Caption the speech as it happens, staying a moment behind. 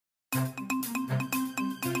ซึก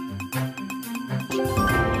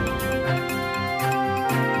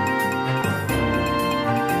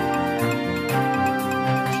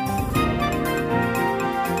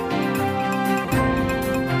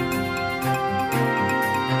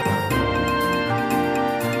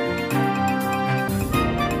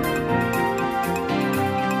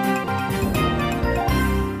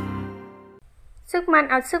มัน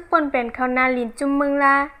เอาซึกป่นเป็นเข้านาลินจุมเมืองล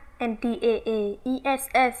า NDAA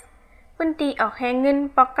ESS ปื้นตีออกแหงเงิน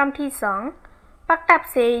ปอกกำที่2ปักตับ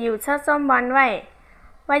เสอยู่เช่าซ่อมวันไ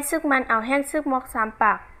ว้ซึกมันเอาแห้งซึกมอก3ป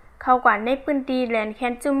ากเข้ากว่าในปื้นตีแลนแค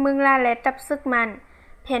นจุมเมืองลาและตับซึกมัน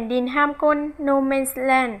แผ่นดินห้ามก้น No Man's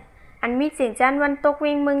Land อันมีเสียงจันวันตกเว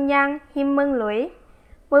งเมืองยางหิมเมืองหลวย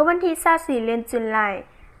เมื่อวันที่24เดือนตุลาคม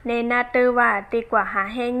ในนาเตอร์ว่าดีกว่าหา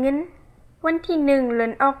แหงเงินวันที่1เดือ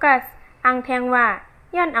นออกัสอังแทงว่า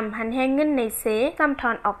ย้อนอำพันแหงเงินในเสซ้ำถอ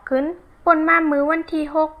นออกขึ้นปนมามือวันที่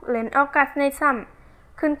6เดือนออกัสในซ้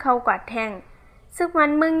ำขึ้นเขากว่าแทงซึกมั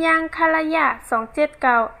นเมืองยางคาลายา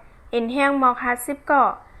279เอ็นแห้งมอก50ก่อ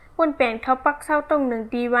ปนแปลนเขาปักเศร้าตรง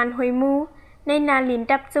1ดีวันหวยมูในนาลิน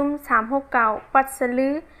ดับจุม369ปัดสลื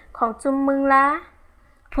อของจุมเมืองลา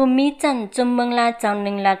ภูมิจันจุมเมืองลาเจ้าห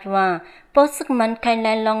นึ่งลัดว่าโปซึกมันใครไ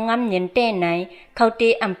ล่ลองงำเหนียนเต้ไหนเขาเต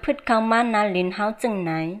อำพึดเข้ามานาลินเฮาจึงไ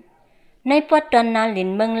หนในปวดตอนนาลิน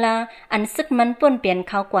เมืองลาอันซึกมันป่วนเปลี่ยนเ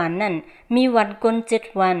ขากว่านั้นมีวันกล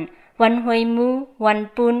7วันวันหวยมูวัน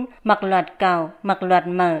ปุนมักหลอดเก่ามักหลอด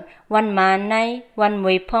เมื่อวันมาในวันม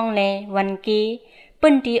วยพ่องเลวันกีปื้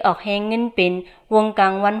นตีออกแหงเงินเป็นวงกลา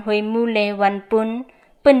งวันหวยมูเลวันปุน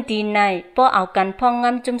ปื้นตีในป้อเอากันพ่องง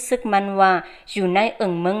ำจุมซึกมันว่าอยู่ใน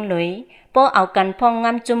เมืองหลวยป้อเอากันพ่องง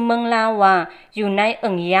ำจุมเมืองลาว่าอยู่ใน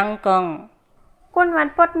ยังกองก้นวัน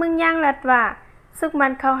ปดเมืองย่างลัดว่าซึกมั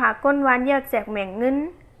นเข้าหาก้นวันเยาวแจกแม่งเงิน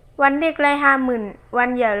วันเด็กไล่50,000วัน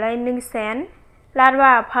เหยาวไล่100,000ลาดว่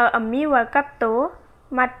าเพออัมมีว่ากับโต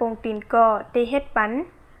มัดปงตีนก่อตีเฮ็ดปัน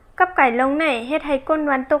กับไก่ลงในเฮ็ดให้ก้น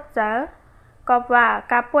วันตกเจอกอบว่า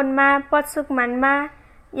กาปนมาปอดซึกมันมา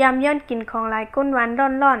ยามย้อนกินของหลายก้นวัน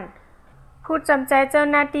ร้อนๆผู้จำใจเจ้า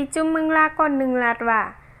นาตีจุ่มเมืองลาก่อน1ลาดว่า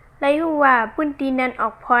ไล่ฮู้ว่าปื้นตีนั้นออ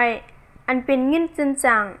กพอยอันเป็นเงินจึน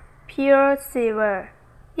จัง Pure Silver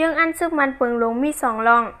ยังอันซึกมันเปิงลงมี2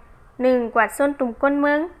ร่อง1กวาดส้นตุ่มก้นเ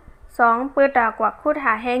มือง2เปิดตากว่าคุดห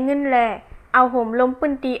าแหงเงินแลเอาห่มลมปื้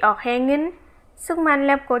นตีออกแหงเงินซึกมันแ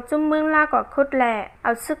ลบกดจุ่มเมืองลากว่าคุดแลเอ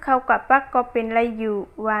าซึกเข้ากับปักก็เป็นไรอยู่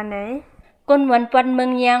ว่าไหนก้นวันปัดเมือ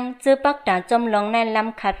งยังเจอปักตาจอมลองในล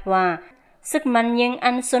ำขัดว่าซึกมันยัง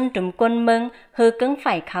อันส้นตุ่มก้นเมืองเฮอกัง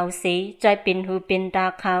ฝ่ายเขาสีจอยเป็นหูเป็นตา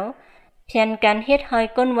เขาเพียนการเฮ็ดหอย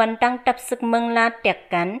ก้นวันตั้งตับซึกเมืองลาแตก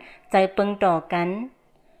กันใจเปิงต่อกัน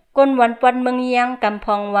ก้นวันปัดเมืองยังกำพ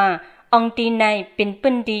องว่าองตีในเป็น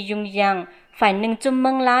ปื้นดียุงยังฝ่ายหนึ่งจุ่มเมื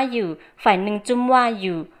องลาอยู่ฝ่ายหนึ่งจุ่มว่าอ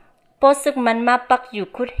ยู่โปซึกมันมาปักอยู่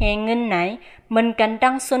คุดแหงเงินไหนเหมือนกันดั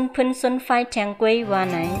งส้นพื้นส้นไฟแทงกวยว่า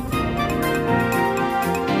ไหน